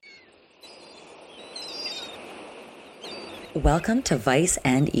Welcome to Vice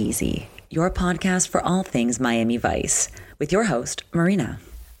and Easy, your podcast for all things Miami Vice, with your host, Marina.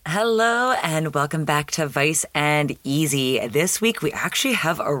 Hello, and welcome back to Vice and Easy. This week, we actually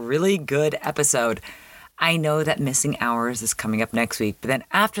have a really good episode. I know that Missing Hours is coming up next week, but then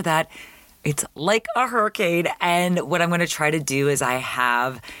after that, it's like a hurricane. And what I'm going to try to do is I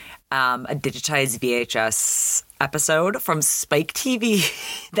have a digitized VHS episode from Spike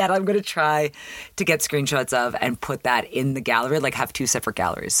TV that I'm going to try to get screenshots of and put that in the gallery, like have two separate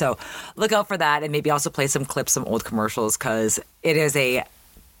galleries. So look out for that, and maybe also play some clips, some old commercials, because it is a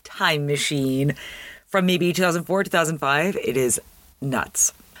time machine from maybe 2004, 2005. It is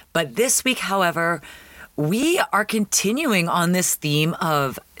nuts. But this week, however, we are continuing on this theme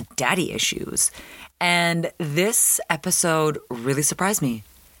of daddy issues. And this episode really surprised me.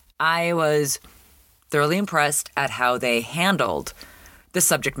 I was thoroughly impressed at how they handled the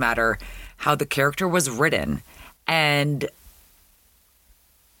subject matter, how the character was written. And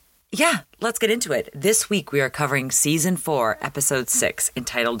yeah, let's get into it. This week we are covering Season 4, Episode 6,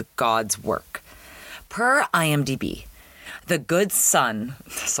 entitled God's Work. Per IMDb, the good son...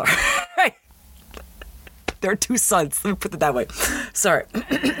 Sorry. There are two sons. Let me put it that way. Sorry.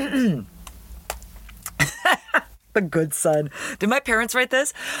 The good son. Did my parents write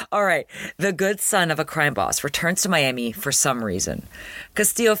this? All right. The good son of a crime boss returns to Miami for some reason.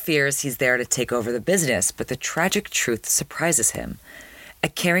 Castillo fears he's there to take over the business, but the tragic truth surprises him. A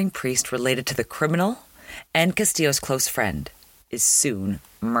caring priest related to the criminal and Castillo's close friend is soon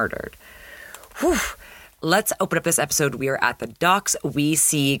murdered. Whew. Let's open up this episode. We are at the docks. We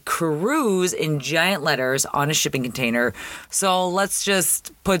see cruise in giant letters on a shipping container. So let's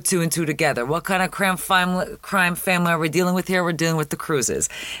just put two and two together. What kind of crime family are we dealing with here? We're dealing with the cruises.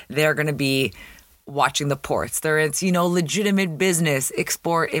 They're going to be watching the ports. It's, legitimate business,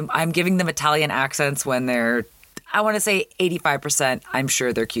 export. I'm giving them Italian accents when they're, I want to say 85%. I'm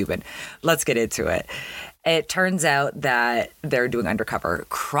sure they're Cuban. Let's get into it. It turns out that they're doing undercover.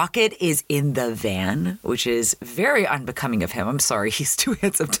 Crockett is in the van, which is very unbecoming of him. I'm sorry, he's too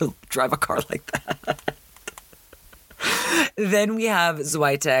handsome to drive a car like that. Then we have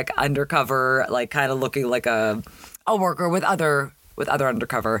Zwitek undercover, like kind of looking like a worker with other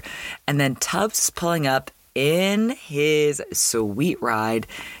undercover. And then Tubbs pulling up in his sweet ride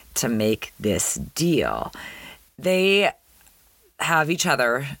to make this deal. They have each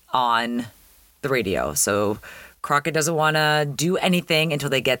other on the radio. So Crockett doesn't want to do anything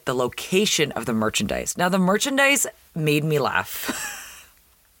until they get the location of the merchandise. Now, the merchandise made me laugh.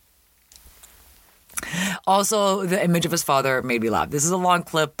 Also, the image of his father made me laugh. This is a long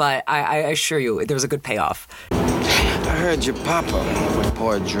clip, but I assure you, there was a good payoff. I heard your papa would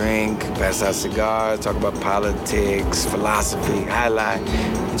pour a drink, pass out cigars, talk about politics, philosophy, highlight,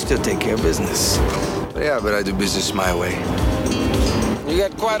 and still take care of business. Yeah, but I do business my way. You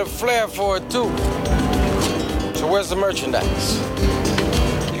got quite a flair for it, too. So where's the merchandise?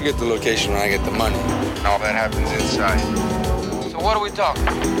 You get the location when I get the money. All that happens inside. So what are we talking?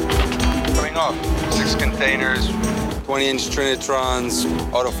 Coming off. 6 containers, 20-inch Trinitrons,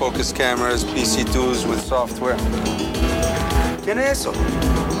 autofocus cameras, PC2s with software. ¿Quién es eso?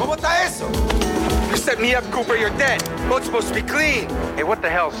 ¿Cómo está eso? You set me up, Cooper, you're dead. Boat's supposed to be clean. Hey, what the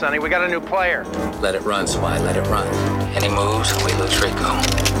hell, Sonny? We got a new player. Let it run, Swy, let it run. Any moves, we lose Rico.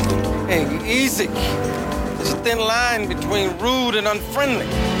 Hey, easy. There's a thin line between rude and unfriendly.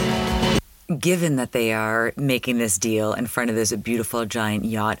 Given that they are making this deal in front of this beautiful giant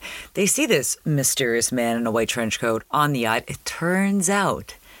yacht, they see this mysterious man in a white trench coat on the yacht. It turns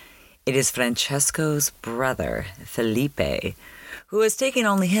out it is Francesco's brother, Felipe, who has taken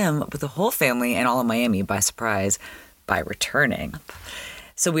only him, but the whole family and all of Miami by surprise by returning.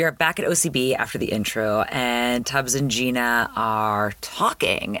 So we are back at OCB after the intro, and Tubbs and Gina are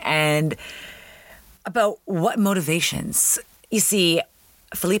talking and about what motivations. You see,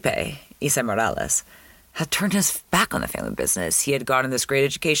 Felipe, Isa Morales, had turned his back on the family business. He had gotten this great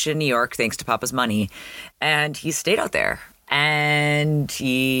education in New York thanks to Papa's money, and he stayed out there. And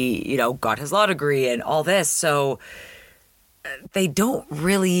he, got his law degree and all this. So they don't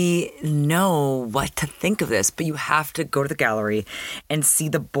really know what to think of this, but you have to go to the gallery and see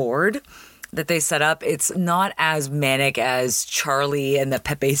the board that they set up. It's not as manic as Charlie and the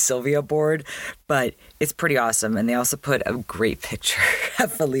Pepe Sylvia board, but it's pretty awesome. And they also put a great picture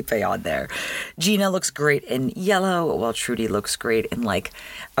of Felipe on there. Gina looks great in yellow, while Trudy looks great in like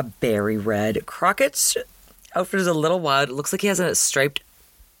a berry red. Crockett's outfit is a little wild. It looks like he has a striped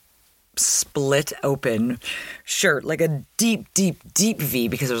split open shirt, like a deep V,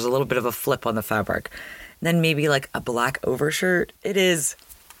 because there's a little bit of a flip on the fabric. And then maybe like a black overshirt. It is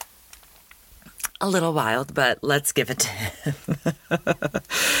a little wild, but let's give it to him.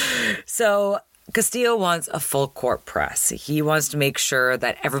 So Castillo wants a full court press. He wants to make sure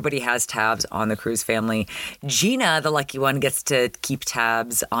that everybody has tabs on the Cruz family. Gina, the lucky one, gets to keep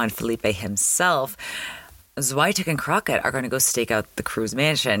tabs on Felipe himself. Zwitek and Crockett are going to go stake out the Cruz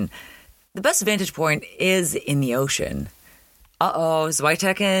mansion. The best vantage point is in the ocean.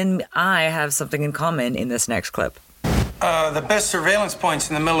 Zwitek and I have something in common in this next clip. The best surveillance point's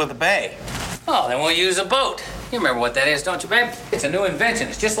in the middle of the bay. Oh, then we'll use a boat. You remember what that is, don't you, babe? It's a new invention.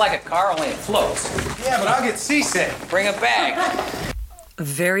 It's just like a car, only it floats. Yeah, but I'll get seasick. Bring a bag.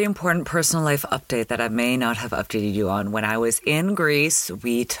 Very important personal life update that I may not have updated you on. When I was in Greece,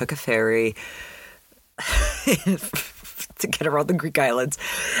 we took a ferry to get around the Greek islands.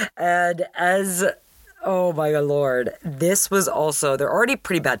 And oh my Lord, this was also, they're already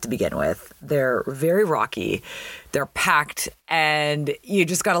pretty bad to begin with. They're very rocky. They're packed, and you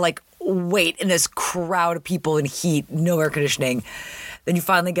just got to like wait in this crowd of people in heat, no air conditioning. Then you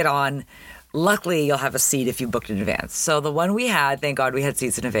finally get on. Luckily, you'll have a seat if you booked in advance. So the one we had, thank God we had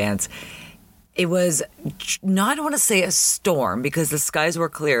seats in advance. It was not, I want to say a storm because the skies were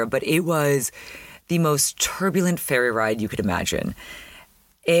clear, but it was the most turbulent ferry ride you could imagine.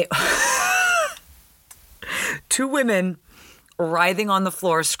 Two women writhing on the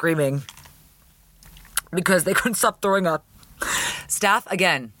floor screaming because they couldn't stop throwing up. Staff,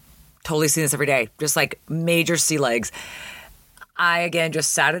 again, totally see this every day. Just like major sea legs. I, again,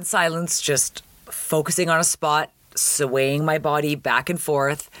 just sat in silence, just focusing on a spot, swaying my body back and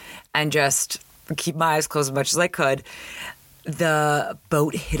forth, and just keep my eyes closed as much as I could. The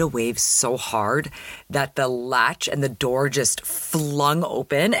boat hit a wave so hard that the latch and the door just flung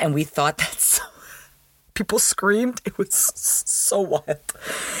open, and we thought that people screamed. It was so wild.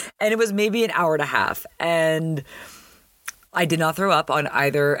 And it was maybe an hour and a half. And I did not throw up on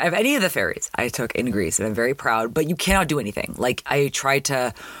either of any of the ferries I took in Greece, and I'm very proud, but you cannot do anything. Like, I tried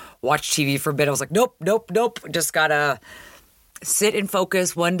to watch TV for a bit. I was like, nope. Just gotta sit and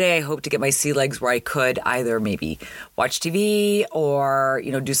focus. One day I hope to get my sea legs where I could either maybe watch TV or,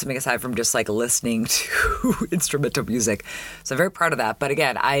 do something aside from just like listening to instrumental music. So I'm very proud of that. But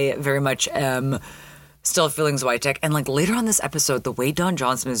again, I very much am still feeling Zwitek. And like later on this episode, the way Don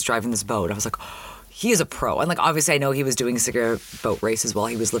Johnson is driving this boat, I was like, he is a pro. And like, obviously I know he was doing cigar boat races while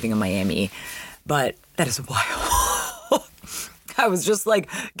he was living in Miami, but that is wild. I was just like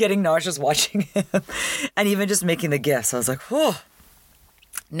getting nauseous watching him and even just making the gifts. I was like, oh.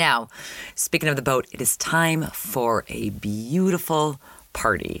 Now, speaking of the boat, it is time for a beautiful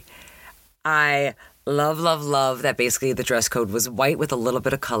party. I love that basically the dress code was white with a little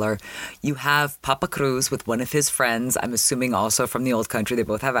bit of color. You have Papa Cruz with one of his friends, I'm assuming also from the old country. They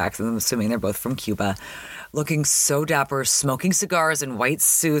both have accents. I'm assuming they're both from Cuba. Looking so dapper, smoking cigars in white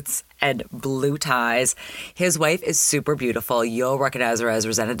suits and blue ties. His wife is super beautiful. You'll recognize her as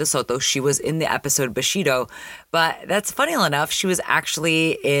Rosana De Soto. She was in the episode Bushido, but that's funny enough. She was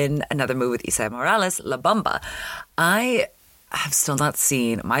actually in another movie with Isai Morales, La Bamba. I have still not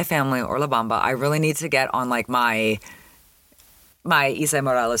seen My Family or La Bamba. I really need to get on like my Isai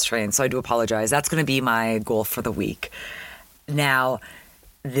Morales train, so I do apologize. That's going to be my goal for the week. Now,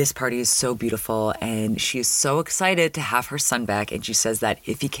 this party is so beautiful, and she is so excited to have her son back, and she says that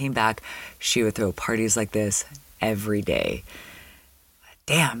if he came back, she would throw parties like this every day.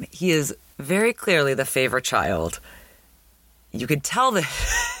 Damn, he is very clearly the favorite child. You can tell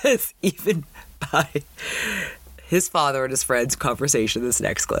this even by his father and his friend's conversation in this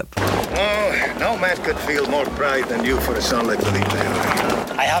next clip. Oh, no man could feel more pride than you for a son like Felipe.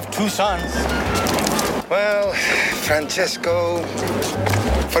 I have two sons. Well, Francesco...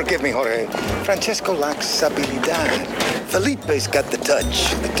 Forgive me, Jorge. Francesco lacks habilidad. Felipe's got the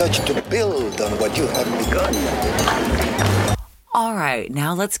touch to build on what you have begun. All right,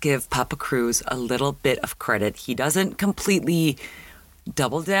 now let's give Papa Cruz a little bit of credit. He doesn't completely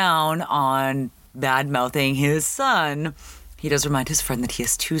double down on bad-mouthing his son. He does remind his friend that he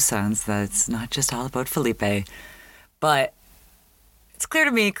has two sons, that it's not just all about Felipe. But it's clear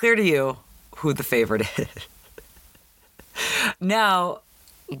to me, clear to you, who the favorite is. Now,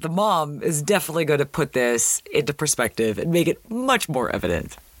 the mom is definitely going to put this into perspective and make it much more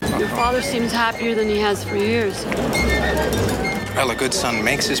evident. Your father seems happier than he has for years. Well, a good son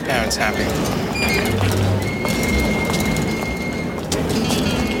makes his parents happy.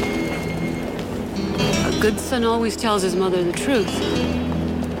 A good son always tells his mother the truth.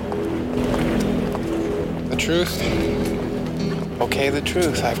 The truth? Okay, the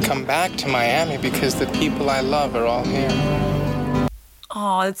truth. I've come back to Miami because the people I love are all here.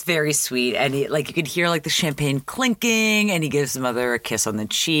 Oh, it's very sweet. And you could hear like the champagne clinking, and he gives the mother a kiss on the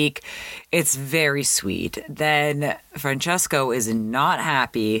cheek. It's very sweet. Then Francesco is not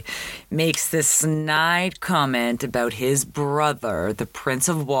happy, makes this snide comment about his brother, the Prince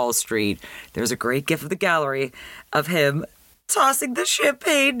of Wall Street. There's a great gif of the gallery of him tossing the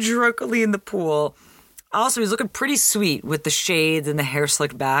champagne drunkenly in the pool. Also, he's looking pretty sweet with the shades and the hair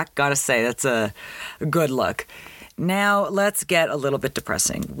slicked back. Gotta say, that's a good look. Now, let's get a little bit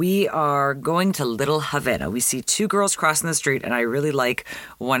depressing. We are going to Little Havana. We see two girls crossing the street, and I really like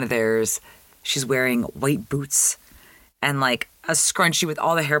one of theirs. She's wearing white boots and like a scrunchie with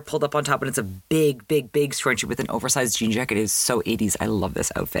all the hair pulled up on top, and it's a big, big, big scrunchie with an oversized jean jacket. It is so 80s. I love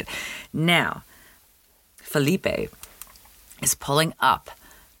this outfit. Now, Felipe is pulling up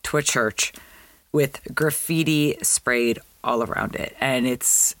to a church with graffiti sprayed all around it, and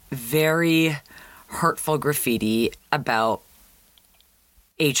it's very hurtful graffiti about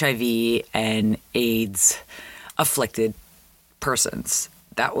HIV and AIDS afflicted persons.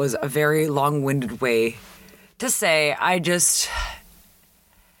 That was a very long-winded way to say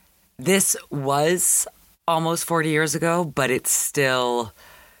this was almost 40 years ago, but it still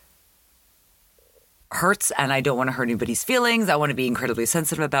hurts, and I don't want to hurt anybody's feelings. I want to be incredibly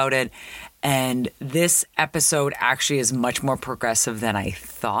sensitive about it. And this episode actually is much more progressive than I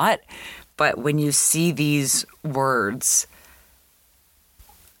thought. But when you see these words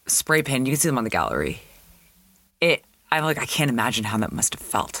spray painted, you can see them on the gallery. I'm like, I can't imagine how that must have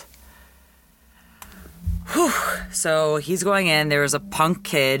felt. Whew. So he's going in. There's a punk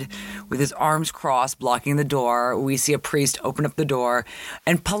kid with his arms crossed blocking the door. We see a priest open up the door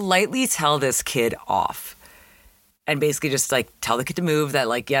and politely tell this kid off. And basically just like tell the kid to move, that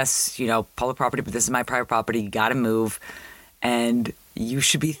like, yes, public property, but this is my private property. You got to move. And you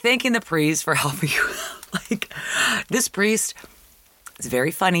should be thanking the priest for helping you. Like, this priest is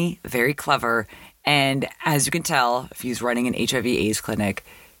very funny, very clever. And as you can tell, if he's running an HIV/AIDS clinic,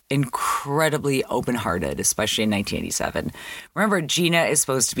 incredibly open-hearted, especially in 1987. Remember, Gina is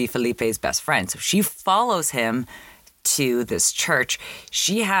supposed to be Felipe's best friend. So she follows him to this church.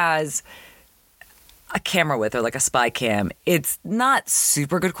 She has a camera with her, like a spy cam. It's not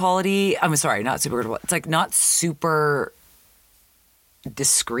super good quality. I'm sorry, not super good. It's like not super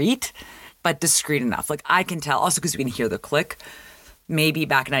discreet, but discreet enough. Like I can tell, also because we can hear the click. Maybe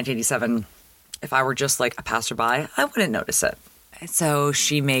back in 1987, if I were just like a passerby, I wouldn't notice it. So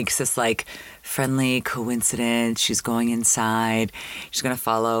she makes this like friendly coincidence. She's going inside. She's going to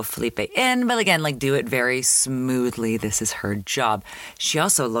follow Felipe in, but again, like do it very smoothly. This is her job. She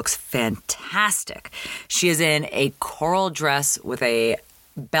also looks fantastic. She is in a coral dress with a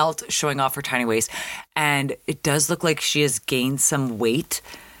belt showing off her tiny waist. And it does look like she has gained some weight,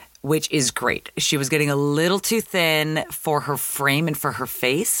 which is great. She was getting a little too thin for her frame and for her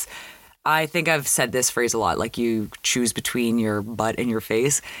face. I think I've said this phrase a lot, like you choose between your butt and your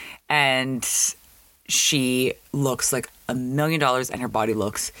face. And she looks like $1 million and her body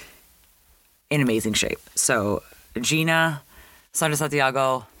looks in amazing shape. So Gina, Sandra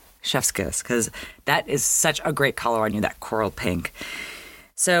Santiago, chef's kiss, because that is such a great color on you, that coral pink.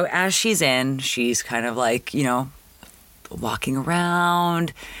 So as she's in, she's kind of like, walking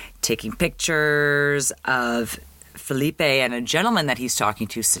around, taking pictures of Felipe and a gentleman that he's talking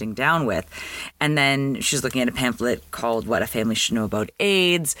to, sitting down with. And then she's looking at a pamphlet called What a Family Should Know About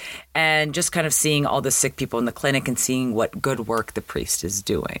AIDS, and just kind of seeing all the sick people in the clinic and seeing what good work the priest is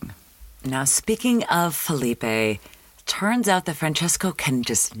doing. Now, speaking of Felipe, turns out that Francesco can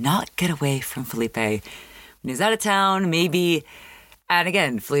just not get away from Felipe. When he's out of town, maybe. And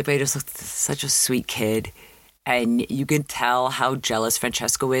again, Felipe just looks such a sweet kid. And you can tell how jealous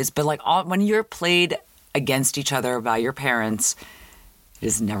Francesco is. But like when you're played against each other by your parents, it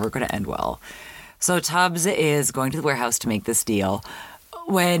is never going to end well. So Tubbs is going to the warehouse to make this deal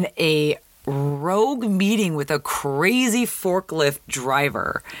when a rogue meeting with a crazy forklift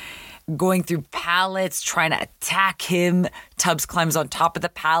driver going through pallets, trying to attack him. Tubbs climbs on top of the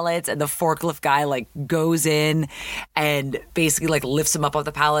pallets and the forklift guy like goes in and basically like lifts him up off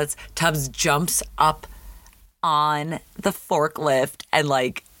the pallets. Tubbs jumps up on the forklift and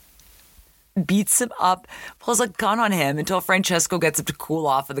like beats him up, pulls a gun on him until Francesco gets him to cool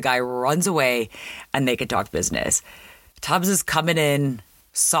off and the guy runs away and they can talk business. Tubbs is coming in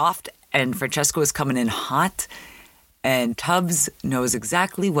soft and Francesco is coming in hot, and Tubbs knows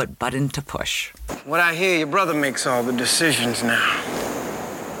exactly what button to push. What I hear, your brother makes all the decisions now.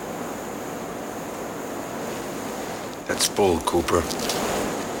 That's bull, Cooper.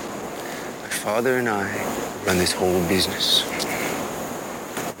 My father and I run this whole business.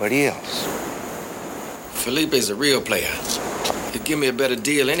 Nobody else. Felipe's a real player. It'd give me a better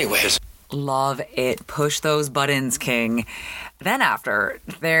deal anyways. Love it. Push those buttons, King. Then after,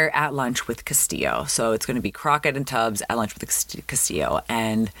 they're at lunch with Castillo. So it's going to be Crockett and Tubbs at lunch with Castillo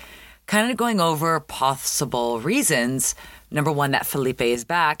and kind of going over possible reasons. Number one, that Felipe is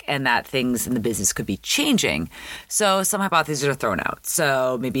back and that things in the business could be changing. So some hypotheses are thrown out.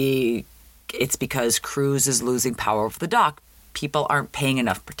 So maybe it's because Cruz is losing power over the dock. People aren't paying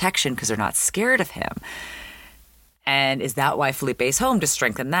enough protection because they're not scared of him. And is that why Felipe's home, to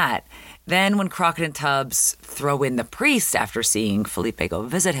strengthen that? Then when Crockett and Tubbs throw in the priest after seeing Felipe go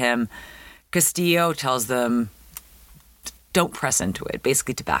visit him, Castillo tells them, don't press into it,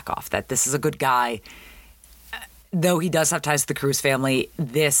 basically to back off, that this is a good guy. Though he does have ties to the Cruz family,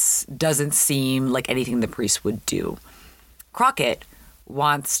 this doesn't seem like anything the priest would do. Crockett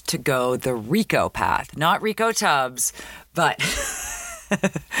wants to go the Rico path, not Rico Tubbs, but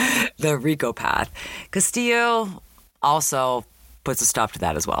the Rico path. Castillo also puts a stop to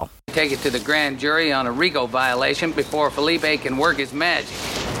that as well. Take it to the grand jury on a RICO violation before Felipe can work his magic.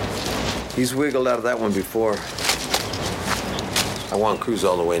 He's wiggled out of that one before. I want Cruz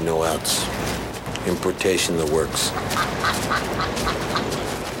all the way, no outs. Importation the works.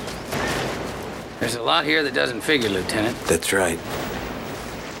 There's a lot here that doesn't figure, Lieutenant. That's right.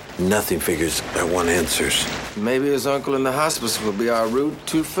 Nothing figures. I want answers. Maybe his uncle in the hospice will be our route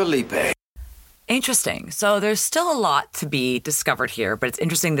to Felipe. Interesting. So there's still a lot to be discovered here, but it's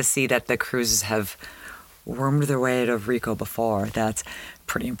interesting to see that the Cruzes have wormed their way out of Rico before. That's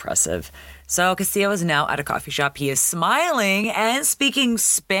pretty impressive. So Castillo is now at a coffee shop. He is smiling and speaking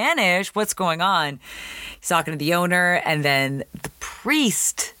Spanish. What's going on? He's talking to the owner, and then the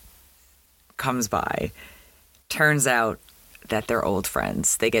priest comes by. Turns out that they're old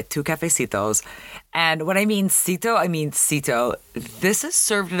friends. They get 2 cafecitos. And when I mean cito, I mean cito. This is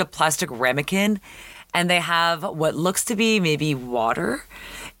served in a plastic ramekin, and they have what looks to be maybe water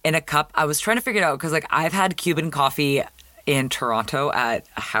in a cup. I was trying to figure it out because, like, I've had Cuban coffee in Toronto at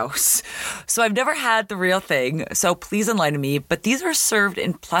a house, so I've never had the real thing. So please enlighten me. But these are served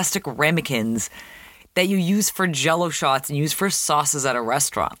in plastic ramekins that you use for Jell-O shots and use for sauces at a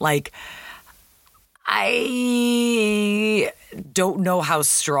restaurant. Like, I don't know how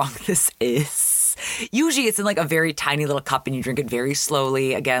strong this is. Usually it's in like a very tiny little cup and you drink it very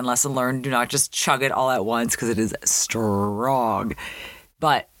slowly. Again, lesson learned, do not just chug it all at once because it is strong.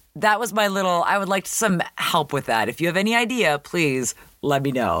 But that was my little, I would like some help with that. If you have any idea, please let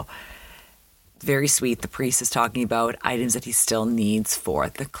me know. Very sweet. The priest is talking about items that he still needs for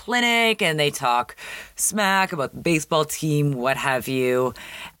the clinic, and they talk smack about the baseball team, what have you.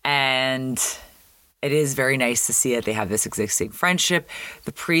 And it is very nice to see that they have this existing friendship.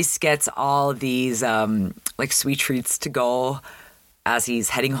 The priest gets all these like sweet treats to go as he's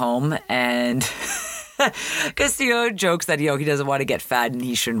heading home, and Castillo jokes that, he doesn't want to get fat and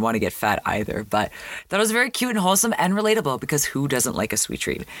he shouldn't want to get fat either. But that was very cute and wholesome and relatable, because who doesn't like a sweet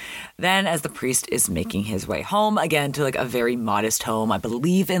treat? Then as the priest is making his way home, again to like a very modest home, I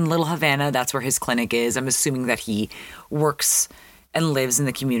believe in Little Havana, that's where his clinic is. I'm assuming that he works and lives in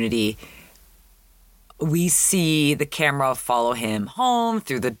the community. We see the camera follow him home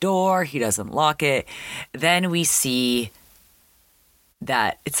through the door. He doesn't lock it. Then we see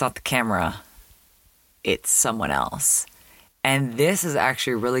that it's not the camera. It's someone else. And this is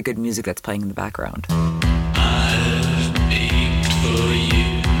actually really good music that's playing in the background. I've ached for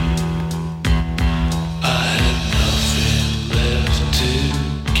you. I had nothing left to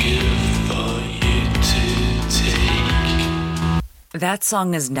give for you to take. That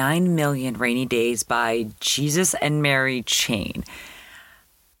song is 9 Million Rainy Days by Jesus and Mary Chain.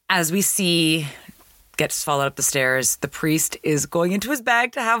 As we see, gets followed up the stairs, the priest is going into his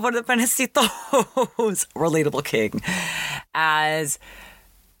bag to have one of the panecitos. Relatable king. As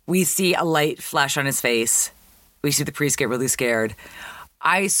we see a light flash on his face, we see the priest get really scared.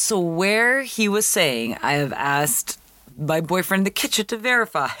 I swear he was saying, I have asked my boyfriend in the kitchen to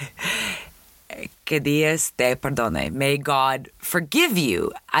verify, que Dios te perdone. May God forgive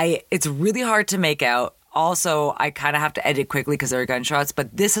you. It's really hard to make out. Also, I kind of have to edit quickly because there are gunshots,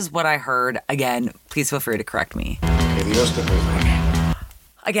 but this is what I heard. Again, please feel free to correct me.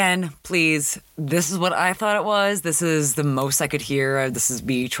 Again, please, this is what I thought it was. This is the most I could hear. This is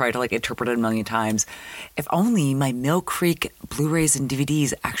me trying to like interpret it a million times. If only my Mill Creek Blu-rays and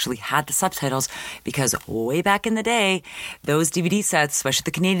DVDs actually had the subtitles, because way back in the day, those DVD sets, especially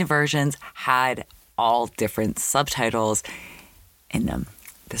the Canadian versions, had all different subtitles in them.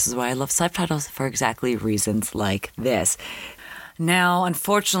 This is why I love subtitles, for exactly reasons like this. Now,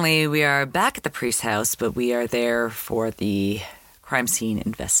 unfortunately, we are back at the priest's house, but we are there for the crime scene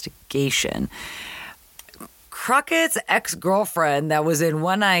investigation. Crockett's ex-girlfriend that was in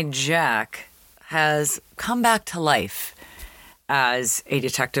One-Eyed Jack has come back to life as a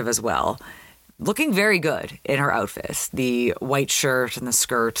detective as well, looking very good in her outfits. The white shirt and the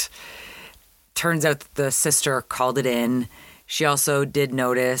skirt. Turns out that the sister called it in. She also did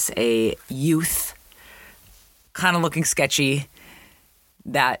notice a youth kind of looking sketchy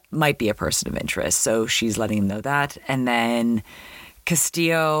that might be a person of interest. So she's letting him know that. And then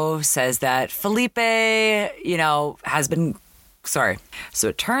Castillo says that Felipe, has been... Sorry. So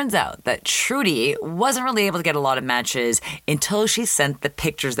it turns out that Trudy wasn't really able to get a lot of matches until she sent the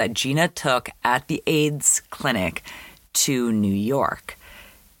pictures that Gina took at the AIDS clinic to New York.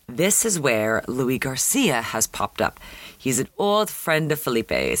 This is where Louis Garcia has popped up. He's an old friend of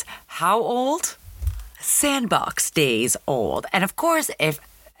Felipe's. How old? Sandbox days old. And of course, if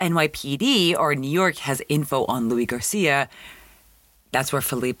NYPD or New York has info on Louis Garcia, that's where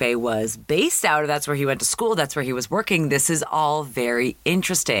Felipe was based out of. That's where he went to school. That's where he was working. This is all very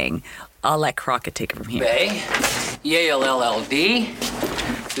interesting. I'll let Crockett take it from here. Bay, Yale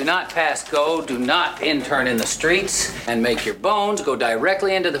LLD. Do not pass go, do not intern in the streets, and make your bones go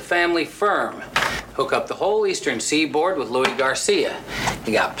directly into the family firm. Hook up the whole eastern seaboard with Louis Garcia.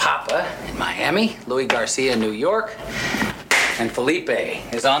 You got Papa in Miami, Louis Garcia in New York, and Felipe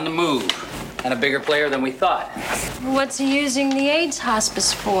is on the move. And a bigger player than we thought. What's he using the AIDS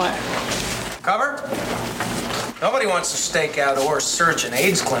hospice for? Cover? Nobody wants to stake out or search an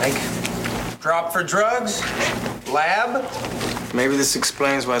AIDS clinic. Drop for drugs? Lab? Maybe this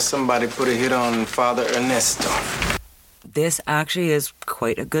explains why somebody put a hit on Father Ernesto. This actually is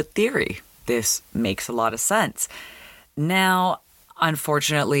quite a good theory. This makes a lot of sense. Now,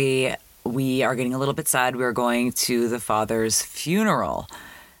 unfortunately, we are getting a little bit sad. We're going to the father's funeral.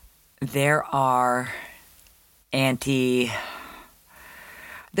 There are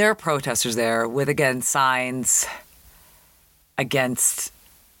protesters there with, again, signs against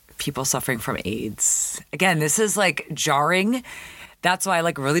people suffering from AIDS. Again, this is jarring. That's why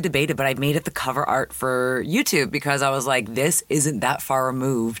I really debated, but I made it the cover art for YouTube because I was like, this isn't that far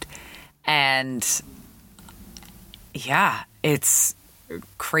removed. And yeah, it's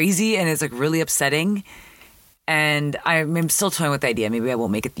crazy and it's really upsetting. And I'm still toying with the idea. Maybe I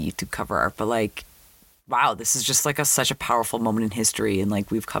won't make it the YouTube cover art, but wow, this is just such a powerful moment in history, and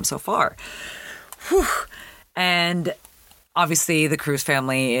we've come so far. Whew. And obviously, the Cruz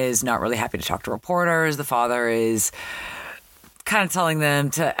family is not really happy to talk to reporters. The father is kind of telling them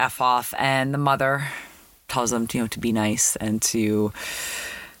to F off, and the mother tells them to be nice and to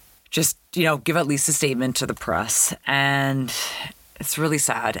just give at least a statement to the press. And it's really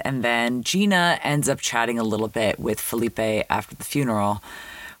sad. And then Gina ends up chatting a little bit with Felipe after the funeral.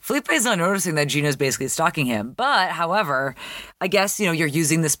 Felipe is not noticing that Gina's basically stalking him. But, however, I guess, you're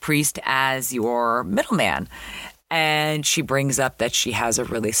using this priest as your middleman. And she brings up that she has a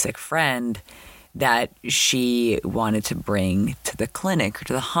really sick friend that she wanted to bring to the clinic or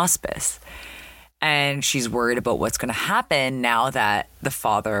to the hospice. And she's worried about what's going to happen now that the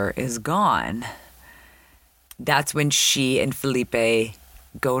father is gone. That's when she and Felipe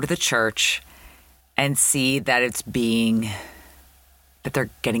go to the church and see that that they're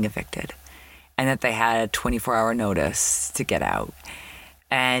getting evicted and that they had a 24-hour notice to get out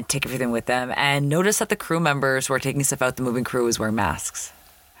and take everything with them. And notice that the crew members who are taking stuff out, the moving crew, is wearing masks.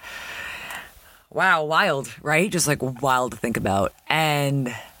 Wow, wild, right? Just wild to think about.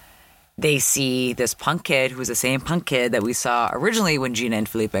 And they see this punk kid, who's the same punk kid that we saw originally when Gina and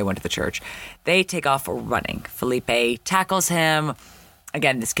Felipe went to the church. They take off running. Felipe tackles him.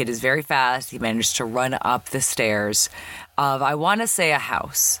 Again, this kid is very fast. He managed to run up the stairs of, I want to say, a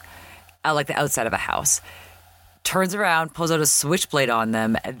house, the outside of a house. Turns around, pulls out a switchblade on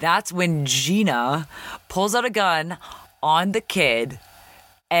them. That's when Gina pulls out a gun on the kid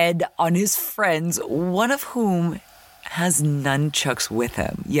and on his friends, one of whom has nunchucks with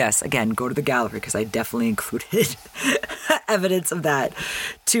him. Yes, again, go to the gallery because I definitely included evidence of that.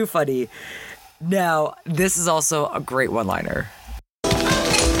 Too funny. Now, this is also a great one-liner.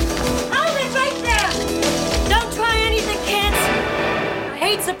 Hold it right there! Don't try anything, kids! I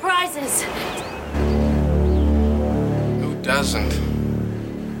hate surprises. Who doesn't?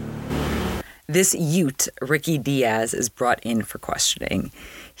 This Ute, Ricky Diaz, is brought in for questioning.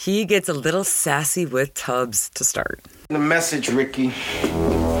 He gets a little sassy with Tubbs to start. The message, Ricky.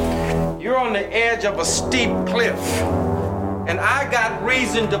 You're on the edge of a steep cliff, and I got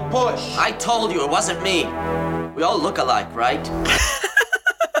reason to push. I told you it wasn't me. We all look alike, right?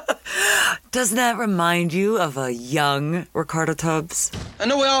 Doesn't that remind you of a young Ricardo Tubbs? I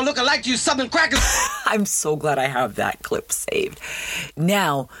know we all look alike, you southern crackers. I'm so glad I have that clip saved.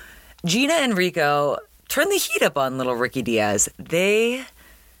 Now, Gina and Rico turn the heat up on little Ricky Diaz. They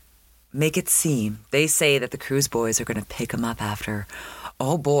make it seem, they say that the Cruz boys are going to pick him up after.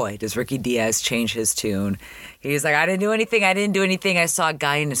 Oh boy, does Ricky Diaz change his tune. He's like, I didn't do anything. I saw a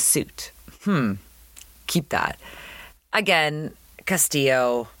guy in a suit. Keep that. Again,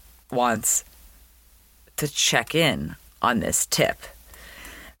 Castillo wants to check in on this tip.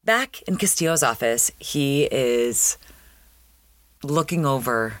 Back in Castillo's office, he is looking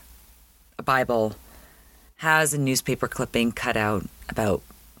over a Bible, has a newspaper clipping cut out about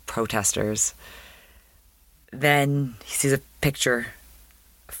protesters. Then he sees a picture,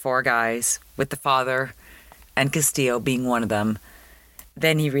 4 guys with the father and Castillo being one of them.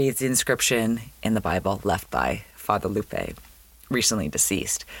 Then he reads the inscription in the Bible left by Father Lupe, recently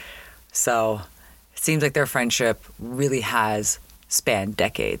deceased. So it seems like their friendship really has spanned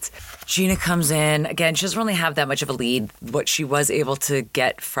decades. Gina comes in. Again, she doesn't really have that much of a lead. What she was able to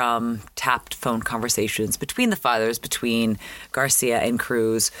get from tapped phone conversations between the fathers, between Garcia and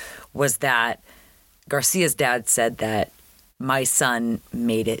Cruz, was that Garcia's dad said that my son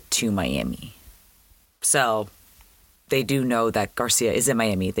made it to Miami. So they do know that Garcia is in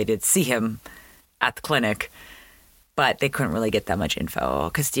Miami. They did see him at the clinic, but they couldn't really get that much info.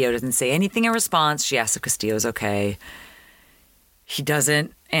 Castillo doesn't say anything in response. She asks if Castillo's okay. He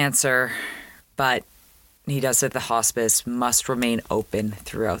doesn't answer, but he does say the hospice must remain open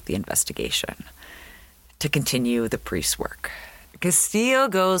throughout the investigation to continue the priest's work. Castillo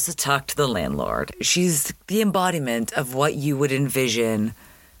goes to talk to the landlord. She's the embodiment of what you would envision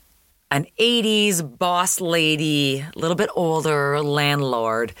an 80s boss lady, a little bit older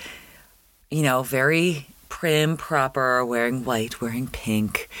landlord, you know, very prim, proper, wearing white, wearing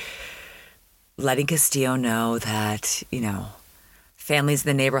pink, letting Castillo know that, you know, families in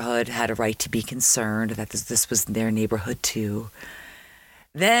the neighborhood had a right to be concerned, that this was their neighborhood too.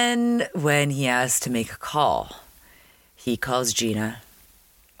 Then when he has to make a call, he calls Gina,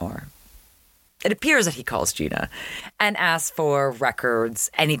 or it appears that he calls Gina, and asks for records,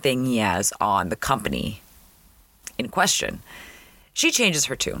 anything he has on the company in question. She changes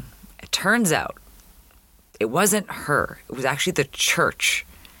her tune. It turns out it wasn't her. It was actually the church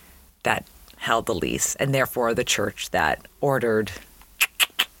that held the lease, and therefore the church that ordered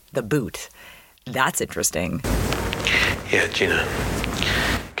the boot. That's interesting. Yeah, Gina.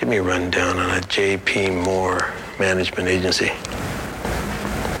 Give me a rundown on a J.P. Moore management agency.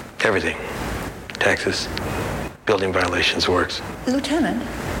 Everything. Taxes, building violations, works. Lieutenant,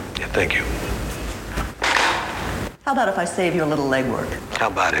 Yeah, thank you. how about if I save you a little legwork? How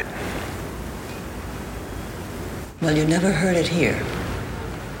about it? Well, you never heard it here,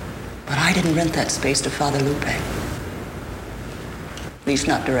 but I didn't rent that space to Father Lupe. At least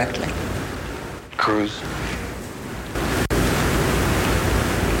not directly. Cruz?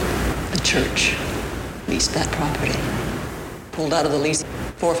 The church leased that property. Pulled out of the lease,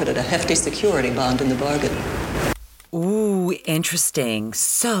 forfeited a hefty security bond in the bargain. Ooh, interesting.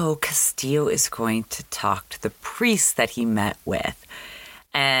 So Castillo is going to talk to the priest that he met with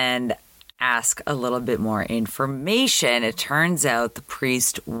and ask a little bit more information. It turns out the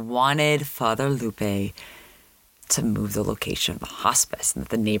priest wanted Father Lupe to move the location of the hospice, and that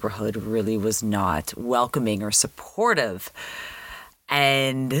the neighborhood really was not welcoming or supportive.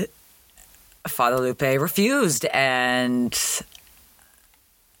 And Father Lupe refused, and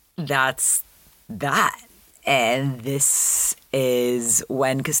that's that. And this is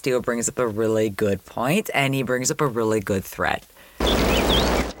when Castillo brings up a really good point, and he brings up a really good threat.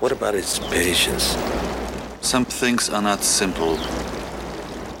 What about its patients? Some things are not simple.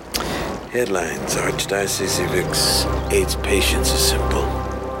 Headlines: Archdiocese evicts AIDS patients is simple.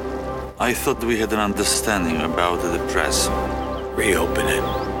 I thought we had an understanding about the press. Reopen it.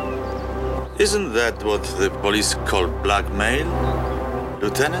 Isn't that what the police call blackmail,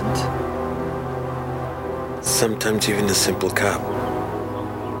 Lieutenant? Sometimes even a simple cop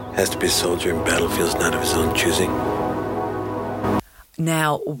has to be a soldier in battlefields not of his own choosing.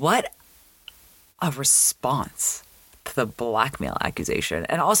 Now, what a response to the blackmail accusation.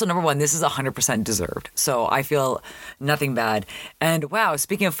 And also, number one, this is 100% deserved. So I feel nothing bad. And wow,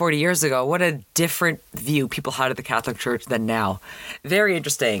 speaking of 40 years ago, what a different view people had of the Catholic Church than now. Very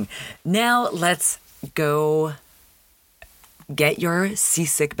interesting. Now let's go get your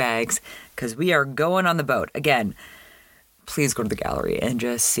seasick bags, because we are going on the boat. Again, please go to the gallery and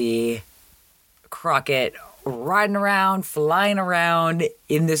just see Crockett riding around, flying around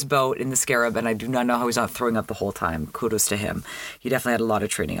in this boat, in the Scarab, and I do not know how he's not throwing up the whole time. Kudos to him. He definitely had a lot of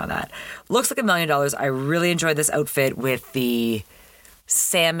training on that. Looks like $1 million. I really enjoyed this outfit with the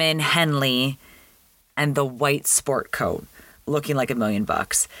salmon Henley and the white sport coat, looking like $1 million.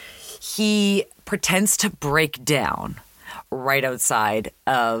 he pretends to break down right outside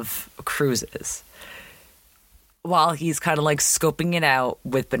of Cruz's while he's kind of like scoping it out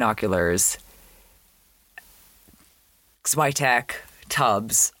with binoculars. Switek,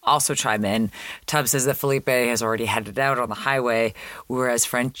 Tubbs also chime in. Tubbs says that Felipe has already headed out on the highway, whereas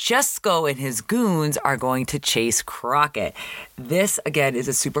Francesco and his goons are going to chase Crockett. This, again, is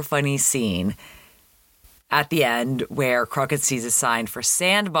a super funny scene at the end where Crockett sees a sign for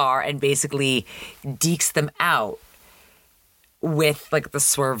Sandbar and basically dekes them out with like the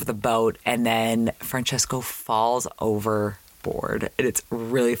swerve of the boat, and then Francesco falls overboard. And it's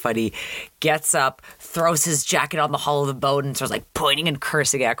really funny. Gets up, throws his jacket on the hull of the boat, and starts like pointing and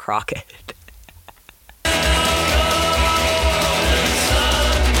cursing at Crockett.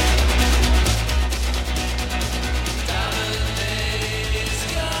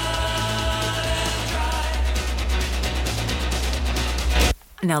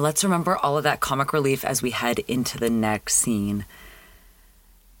 Now let's remember all of that comic relief as we head into the next scene.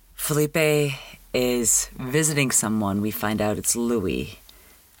 Felipe is visiting someone. We find out it's Louis.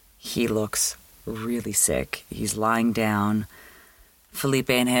 He looks really sick. He's lying down. Felipe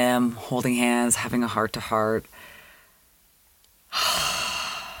and him holding hands, having a heart-to-heart.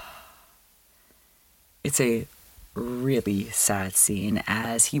 It's a really sad scene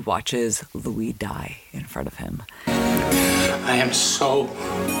as he watches Louis die in front of him. I am so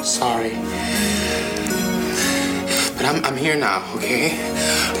sorry. But I'm here now, okay?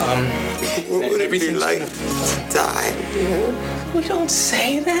 What would it be like to die? We don't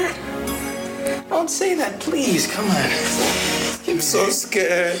say that. Don't say that, please. Come on. I'm so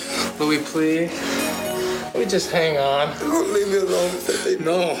scared. Louis, please. We just hang on. Don't leave me alone, Felipe.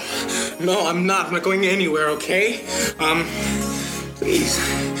 No, I'm not. I'm not going anywhere, okay? Please,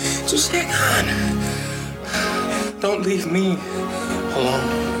 just hang on. Don't leave me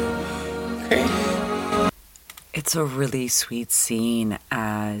alone, okay? It's a really sweet scene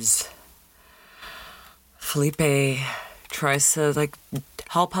as Felipe tries to like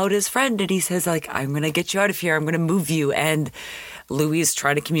help out his friend, and he says like, I'm gonna get you out of here, I'm gonna move you, and Louis is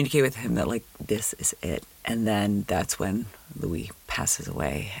trying to communicate with him that like this is it. And then that's when Louis passes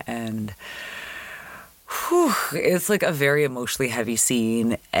away, and it's like a very emotionally heavy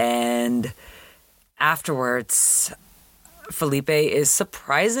scene. And afterwards, Felipe is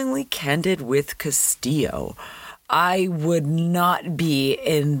surprisingly candid with Castillo. I would not be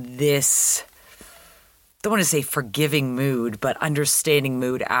in this, don't want to say forgiving mood, but understanding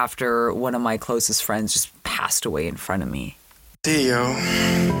mood after one of my closest friends just passed away in front of me. Castillo,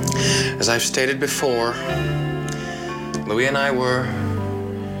 as I've stated before, Louis and I were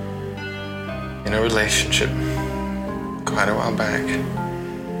in a relationship quite a while back.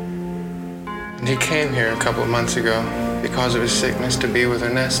 And he came here a couple of months ago because of his sickness to be with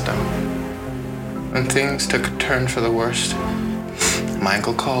Ernesto. And things took a turn for the worst. My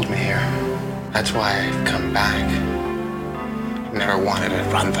uncle called me here. That's why I've come back. Never wanted to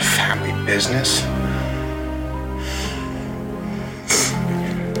run the family business.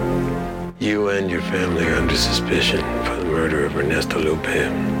 You and your family are under suspicion for the murder of Ernesto Lupe.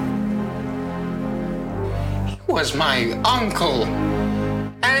 He was my uncle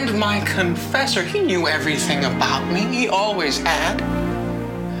and my confessor. He knew everything about me. He always had.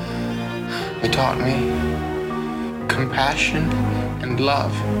 He taught me compassion and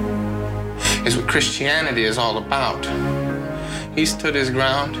love is what Christianity is all about. He stood his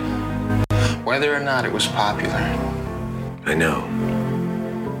ground, whether or not it was popular. I know.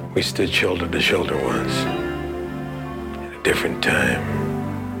 We stood shoulder to shoulder once. At a different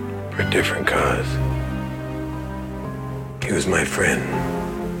time, for a different cause. He was my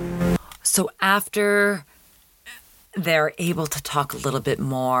friend. So after they're able to talk a little bit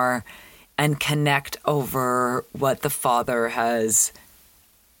more and connect over what the father has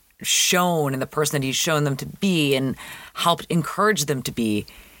shown and the person that he's shown them to be and helped encourage them to be,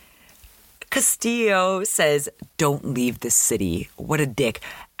 Castillo says, don't leave this city. What a dick.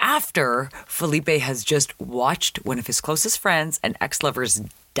 After Felipe has just watched one of his closest friends and ex-lovers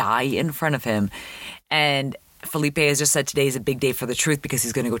die in front of him, and Felipe has just said today is a big day for the truth because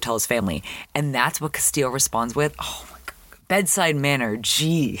he's going to go tell his family. And that's what Castillo responds with. Oh my God. Bedside manner.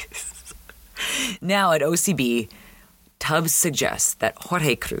 Jeez. Now at OCB, Tubbs suggests that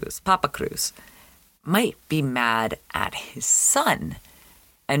Jorge Cruz, Papa Cruz, might be mad at his son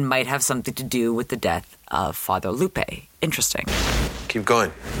and might have something to do with the death of Father Lupe. Interesting. Keep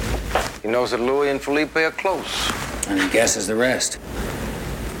going. He knows that Louis and Felipe are close. And he guesses the rest.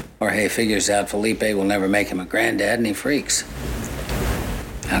 Jorge figures out Felipe will never make him a granddad, and he freaks.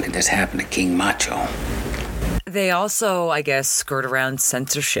 How could this happen to King Macho? They also, I guess, skirt around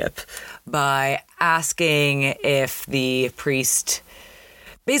censorship by asking if the priest,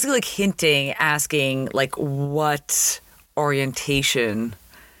 basically like hinting, asking like what orientation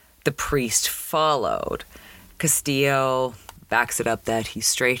the priest followed. Castillo backs it up that he's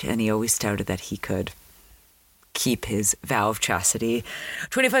straight, and he always touted that he could keep his vow of chastity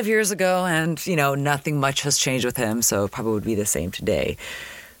 25 years ago, and, you know, nothing much has changed with him, so it probably would be the same today.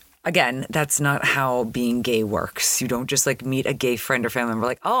 Again, that's not how being gay works. You don't just, like, meet a gay friend or family member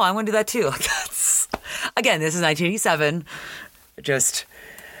like, oh, I want to do that too. Like, that's... Again, this is 1987. Just...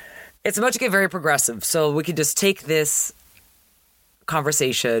 It's about to get very progressive, so we could just take this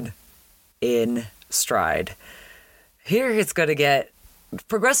conversation in stride. Here it's going to get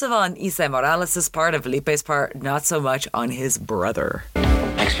progressive on Isa Morales' part and Felipe's part, not so much on his brother.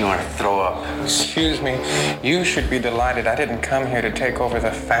 Makes me want to throw up. Excuse me, you should be delighted I didn't come here to take over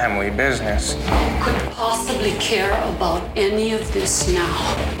the family business. Who could possibly care about any of this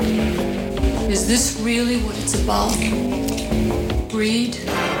now? Is this really what it's about? Greed,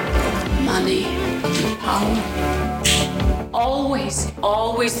 money, power? Always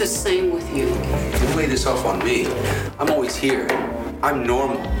the same with you. Don't lay this off on me. I'm always here. I'm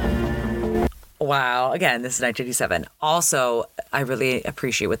normal. Wow. Again, this is 1987. Also, I really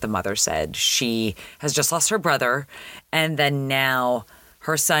appreciate what the mother said. She has just lost her brother, and then now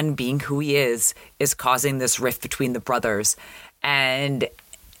her son, being who he is causing this rift between the brothers and,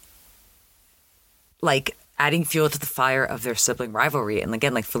 like, adding fuel to the fire of their sibling rivalry. And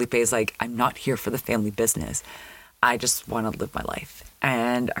again, like, Felipe is like, I'm not here for the family business. I just want to live my life.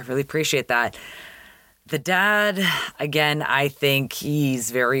 And I really appreciate that. The dad, again, I think he's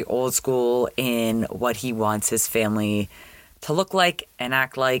very old school in what he wants his family to look like and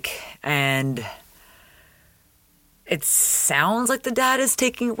act like. And it sounds like the dad is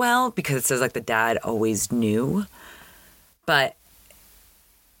taking it well because it says like the dad always knew. But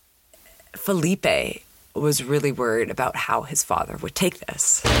Felipe was really worried about how his father would take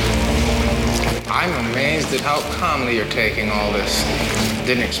this. I'm amazed at how calmly you're taking all this.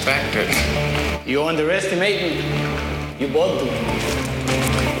 Didn't expect it. You underestimate me. You both do.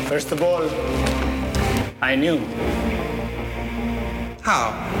 First of all, I knew.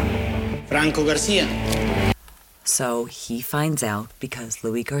 How? Franco Garcia. So he finds out because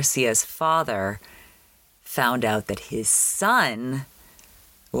Luis Garcia's father found out that his son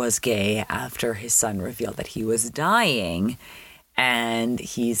was gay after his son revealed that he was dying. And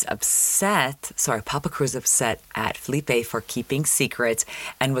he's upset, Papa Cruz upset at Felipe for keeping secrets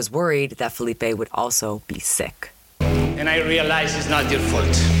and was worried that Felipe would also be sick. And I realize it's not your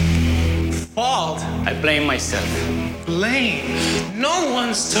fault. Fault? I blame myself. Blame? No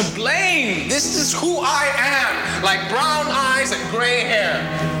one's to blame. This is who I am. Like brown eyes and gray hair.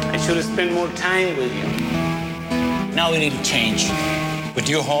 I should have spent more time with you. Now we need to change. With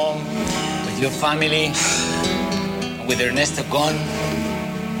your home, with your family, with Ernesto gone.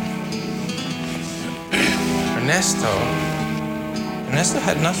 Ernesto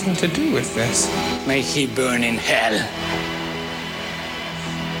had nothing to do with this. May he burn in hell.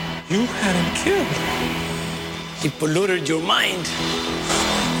 You had him killed. He polluted your mind.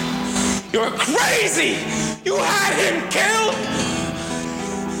 You're crazy! You had him killed!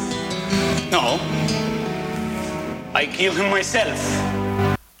 No. I killed him myself.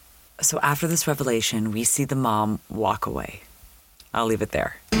 So after this revelation, we see the mom walk away. I'll leave it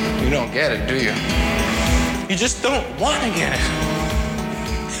there. You don't get it, do you? You just don't want to get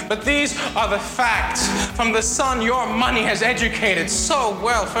it. But these are the facts from the son your money has educated so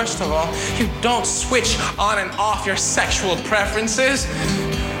well. First of all, you don't switch on and off your sexual preferences.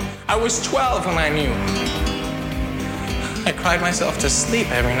 I was 12 when I knew. I cried myself to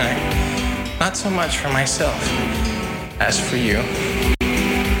sleep every night. Not so much for myself as for you.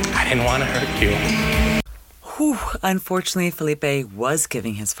 I didn't want to hurt you. Whew. Unfortunately, Felipe was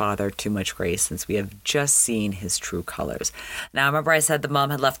giving his father too much grace since we have just seen his true colors. Now, remember I said the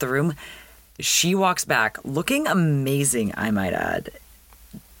mom had left the room? She walks back, looking amazing, I might add,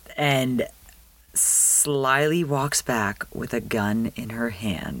 and slyly walks back with a gun in her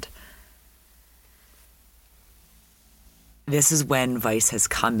hand. This is when Vice has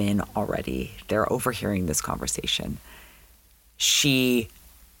come in already. They're overhearing this conversation. She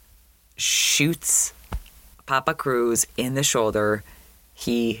shoots Papa Cruz in the shoulder.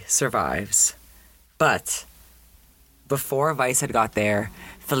 He survives. But before Vice had got there,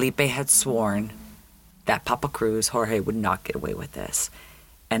 Felipe had sworn that Papa Cruz, Jorge, would not get away with this.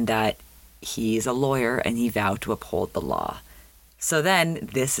 And that he's a lawyer and he vowed to uphold the law. So then,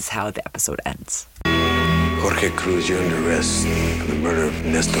 this is how the episode ends. Jorge Cruz, you're under arrest for the murder of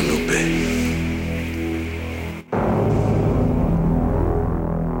Ernesto Lupe.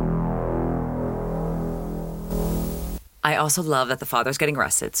 I also love that the father's getting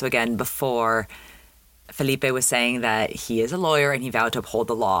arrested. So again, before Felipe was saying that he is a lawyer and he vowed to uphold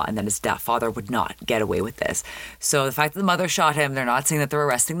the law and that his father would not get away with this. So the fact that the mother shot him, they're not saying that they're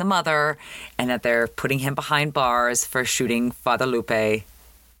arresting the mother and that they're putting him behind bars for shooting Father Lupe.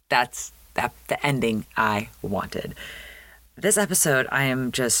 That's the ending I wanted. This episode, I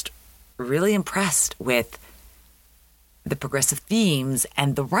am just really impressed with the progressive themes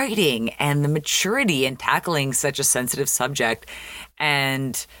and the writing and the maturity in tackling such a sensitive subject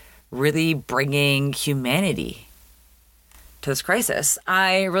and really bringing humanity to this crisis.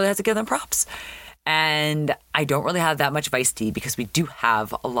 I really have to give them props. And I don't really have that much Vice Tea because we do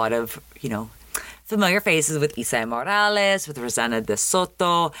have a lot of, familiar faces with Isai Morales, with Rosanna de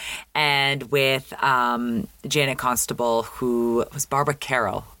Soto, and with Janet Constable, who was Barbara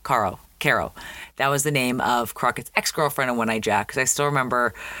Caro. That was the name of Crockett's ex-girlfriend in One Eye Jack, because I still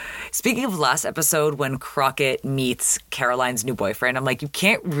remember, speaking of last episode, when Crockett meets Caroline's new boyfriend, I'm like, you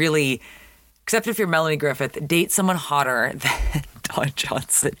can't really, except if you're Melanie Griffith, date someone hotter than Don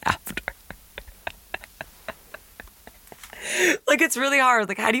Johnson after. Like, it's really hard.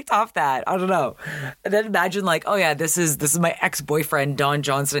 Like, how do you top that? I don't know. And then imagine, like, oh yeah, this is my ex-boyfriend, Don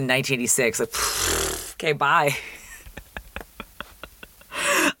Johnson, in 1986. Like, okay, bye.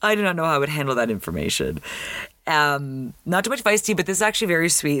 I do not know how I would handle that information. Not too much Vice Tea, but this is actually very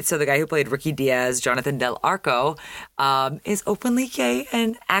sweet. So the guy who played Ricky Diaz, Jonathan Del Arco, is openly gay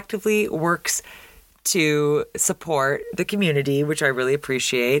and actively works to support the community, which I really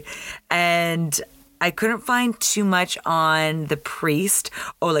appreciate. And I couldn't find too much on the priest,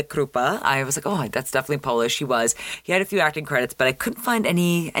 Oleg Krupa. I was like, oh, that's definitely Polish. He was. He had a few acting credits, but I couldn't find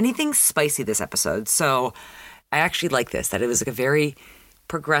anything spicy this episode. So I actually like this, that it was like a very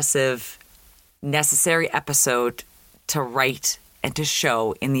progressive, necessary episode to write and to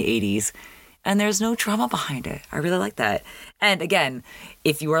show in the 80s. And there's no drama behind it. I really like that. And again,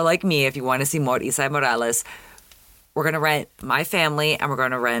 if you are like me, if you want to see more Isai Morales, we're going to rent My Family and we're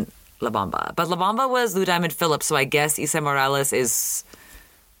going to rent La Bamba. But La Bamba was Lou Diamond Phillips, so I guess Isai Morales is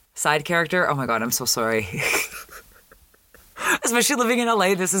side character. Oh my God, I'm so sorry. Especially living in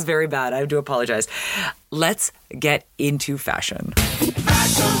LA, this is very bad. I do apologize. Let's get into fashion.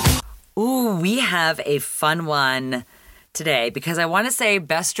 Ooh, we have a fun one today because I want to say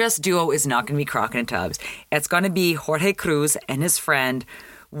best dressed duo is not going to be Crockett and Tubbs. It's going to be Jorge Cruz and his friend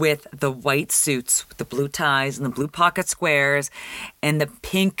with the white suits, with the blue ties and the blue pocket squares and the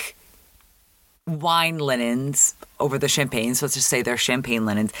pink wine linens over the champagne. So let's just say they're champagne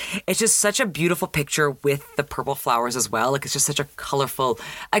linens. It's just such a beautiful picture with the purple flowers as well. Like, it's just such a colorful,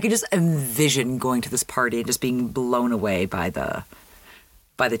 I could just envision going to this party and just being blown away by the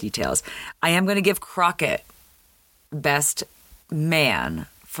details. I am going to give Crockett best man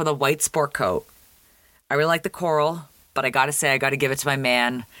for the white sport coat. I really like the coral, but I got to give it to my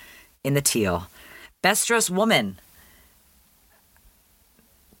man in the teal. Best dressed woman.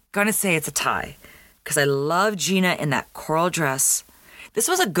 Gonna say it's a tie because I love Gina in that coral dress. This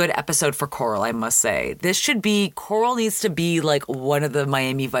was a good episode for coral, I must say. Coral needs to be like one of the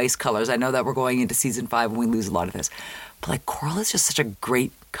Miami Vice colors. I know that we're going into season 5 and we lose a lot of this. But like, coral is just such a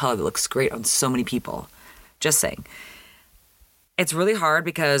great color that looks great on so many people. Just saying. It's really hard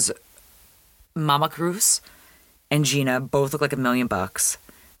because Mama Cruz and Gina both look like $1 million.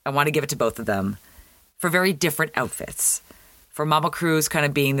 I want to give it to both of them for very different outfits. For Mama Cruz kind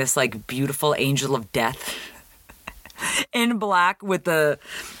of being this like beautiful angel of death in black with the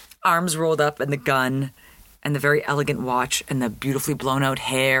arms rolled up and the gun and the very elegant watch and the beautifully blown out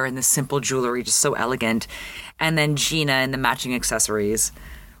hair and the simple jewelry, just so elegant. And then Gina and the matching accessories.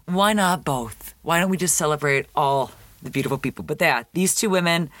 Why not both? Why don't we just celebrate all the beautiful people? But yeah, these two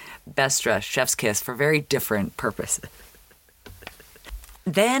women, best dressed, chef's kiss for very different purposes.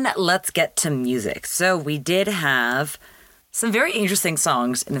 Then let's get to music. So we did have some very interesting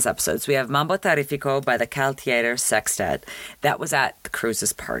songs in this episode. So we have Mambo Tarifico by the Cal Theater Sextet. That was at the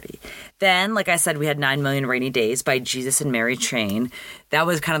Cruz's party. Then, like I said, we had 9 Million Rainy Days by Jesus and Mary Chain. That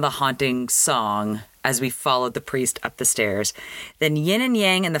was kind of the haunting song as we followed the priest up the stairs. Then Yin and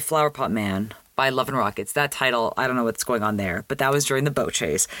Yang and the Flower Pot Man by Love and Rockets. That title, I don't know what's going on there, but that was during the boat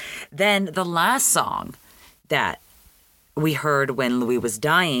chase. Then the last song that we heard when Louis was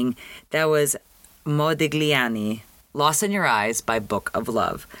dying, that was Modigliani, Lost in Your Eyes by Book of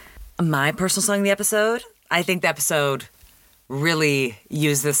Love. My personal song of the episode, I think the episode really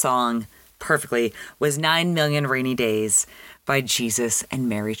used the song perfectly, was 9 Million Rainy Days by Jesus and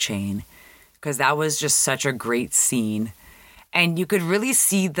Mary Chain. Because that was just such a great scene. And you could really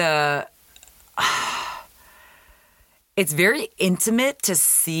see It's very intimate to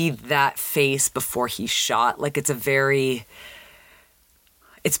see that face before he's shot. Like, it's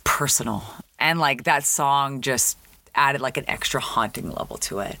personal. And, like, that song just added, like, an extra haunting level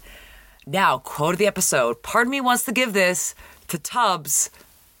to it. Now, quote of the episode. Part of me wants to give this to Tubbs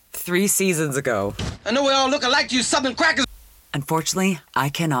 3 seasons ago. I know we all look alike, you southern crackers. Unfortunately, I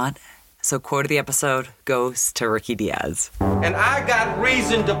cannot. So quote of the episode goes to Ricky Diaz. And I got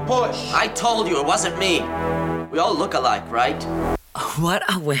reason to push. I told you it wasn't me. We all look alike, right? What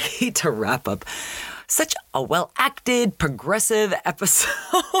a way to wrap up such a well-acted, progressive episode.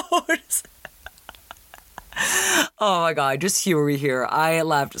 Oh my God, just humor me here. I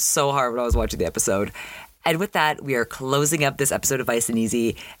laughed so hard when I was watching the episode. And with that, we are closing up this episode of Vice and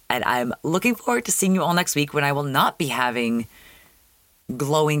Easy. And I'm looking forward to seeing you all next week when I will not be having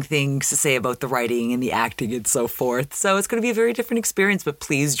glowing things to say about the writing and the acting and so forth. So it's going to be a very different experience, but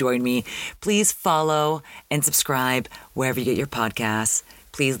please join me. Please follow and subscribe wherever you get your podcasts.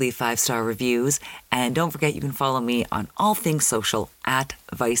 Please leave 5-star reviews. And don't forget, you can follow me on all things social at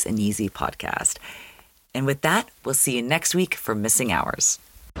Vice and Easy Podcast. And with that, we'll see you next week for Missing Hours.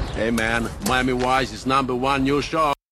 Hey man, Miami Vice is #1 new show.